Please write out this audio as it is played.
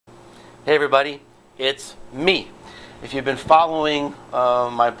Hey everybody, it's me. If you've been following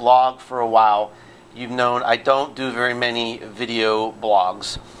my blog for a while, you've known I don't do very many video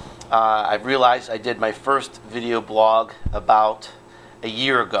blogs. I've realized I did my first video blog about a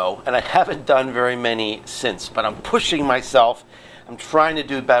year ago, and I haven't done very many since, but I'm pushing myself. I'm trying to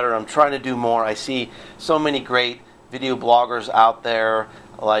do better. I'm trying to do more. I see so many great video bloggers out there,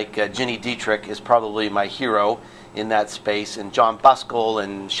 like Ginny Dietrich is probably my hero in that space, and John Buskell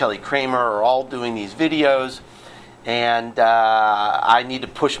and Shelley Kramer are all doing these videos, and I need to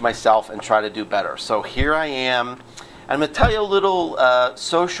push myself and try to do better. So here I am. I'm going to tell you a little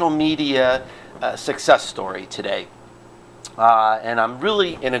social media success story today. And I'm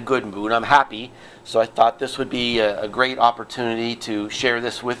really in a good mood. I'm happy. So I thought this would be a great opportunity to share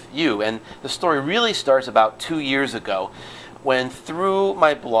this with you. And the story really starts about 2 years ago, when through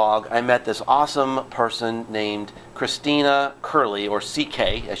my blog I met this awesome person named Christina Curley, or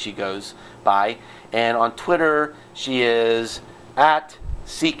CK as she goes by. And on Twitter she is at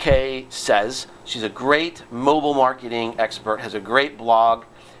CK Says. She's a great mobile marketing expert, has a great blog.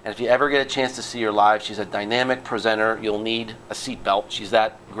 And if you ever get a chance to see her live, she's a dynamic presenter. You'll need a seatbelt. She's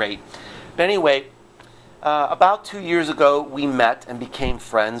that great. But anyway, about 2 years ago, we met and became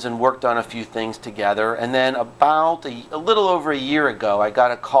friends and worked on a few things together. And then about a little over a year ago, I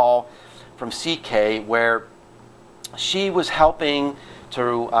got a call from CK where she was helping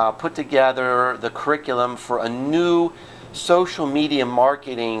to put together the curriculum for a new social media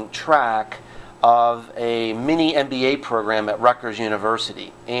marketing track of a mini MBA program at Rutgers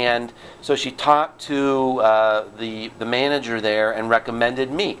University. And so she talked to the manager there and recommended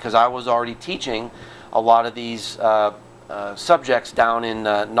me, because I was already teaching a lot of these subjects down in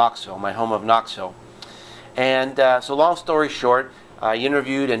Knoxville, my home of Knoxville. And so long story short, I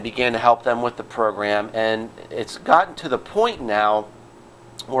interviewed and began to help them with the program, and it's gotten to the point now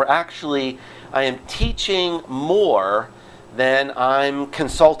where actually I am teaching more than I'm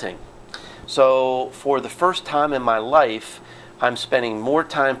consulting. So for the first time in my life, I'm spending more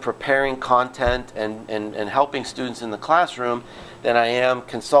time preparing content and helping students in the classroom than I am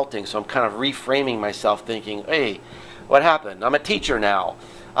consulting. So I'm kind of reframing myself, thinking, hey, what happened? I'm a teacher now.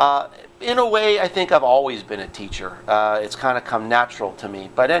 In a way, I think I've always been a teacher. It's kind of come natural to me.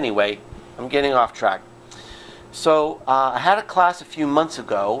 But anyway, I'm getting off track. So I had a class a few months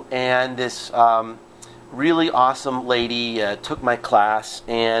ago, and this really awesome lady took my class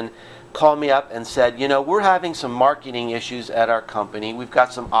and called me up and said, you know, we're having some marketing issues at our company. We've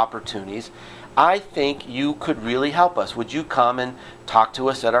got some opportunities. I think you could really help us. Would you come and talk to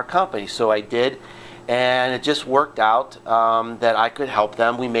us at our company? So I did, and it just worked out that I could help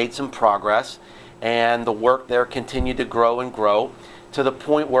them. We made some progress, and the work there continued to grow and grow to the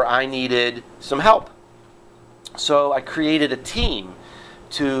point where I needed some help. So I created a team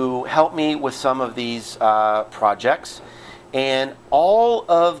to help me with some of these projects. And all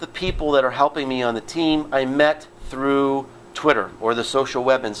of the people that are helping me on the team, I met through Twitter or the social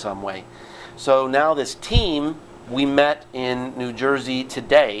web in some way. So now this team, we met in New Jersey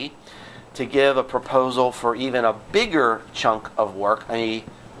today to give a proposal for even a bigger chunk of work, a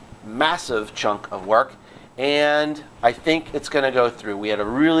massive chunk of work. And I think it's going to go through. We had a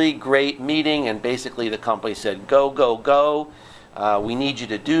really great meeting, and basically the company said, go, go, go. We need you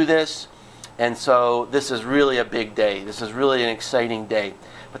to do this. And so this is really a big day. This is really an exciting day.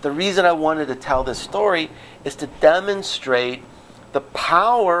 But the reason I wanted to tell this story is to demonstrate the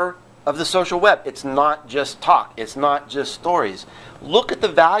power of the social web. It's not just talk. It's not just stories. Look at the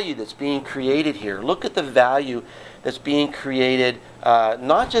value that's being created here. Look at the value that's being created,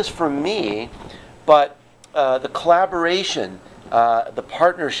 not just for me, but the collaboration, the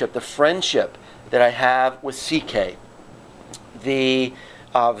partnership, the friendship that I have with CK. The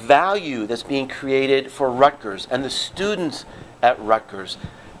value that's being created for Rutgers and the students at Rutgers,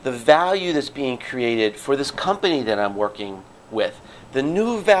 the value that's being created for this company that I'm working with, the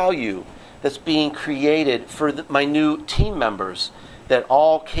new value that's being created for my new team members that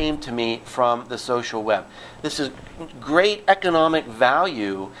all came to me from the social web. This is great economic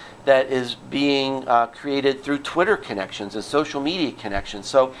value that is being created through Twitter connections and social media connections.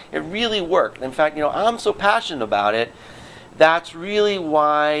 So it really worked. In fact, you know, I'm so passionate about it. That's really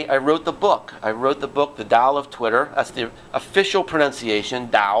why I wrote the book. I wrote the book, The Tao of Twitter. That's the official pronunciation,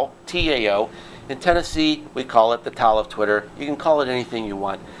 Tao, T-A-O. In Tennessee, we call it the Tao of Twitter. You can call it anything you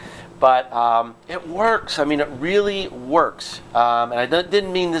want. But it works. I mean, it really works. And I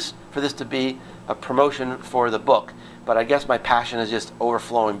didn't mean for this to be a promotion for the book, but I guess my passion is just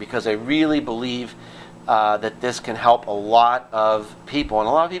overflowing because I really believe that this can help a lot of people. And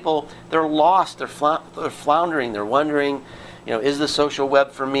a lot of people, they're lost, they're floundering, they're wondering, is the social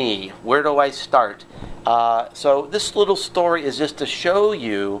web for me? Where do I start? So this little story is just to show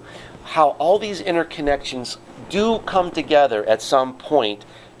you how all these interconnections do come together at some point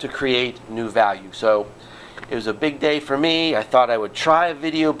to create new value. So it was a big day for me. I thought I would try a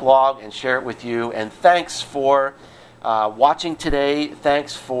video blog and share it with you. And thanks for watching today.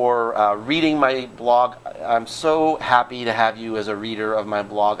 Thanks for reading my blog. I'm so happy to have you as a reader of my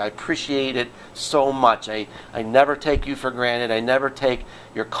blog. I appreciate it so much. I never take you for granted. I never take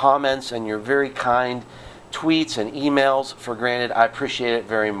your comments and your very kind tweets and emails for granted. I appreciate it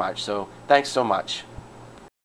very much. So thanks so much.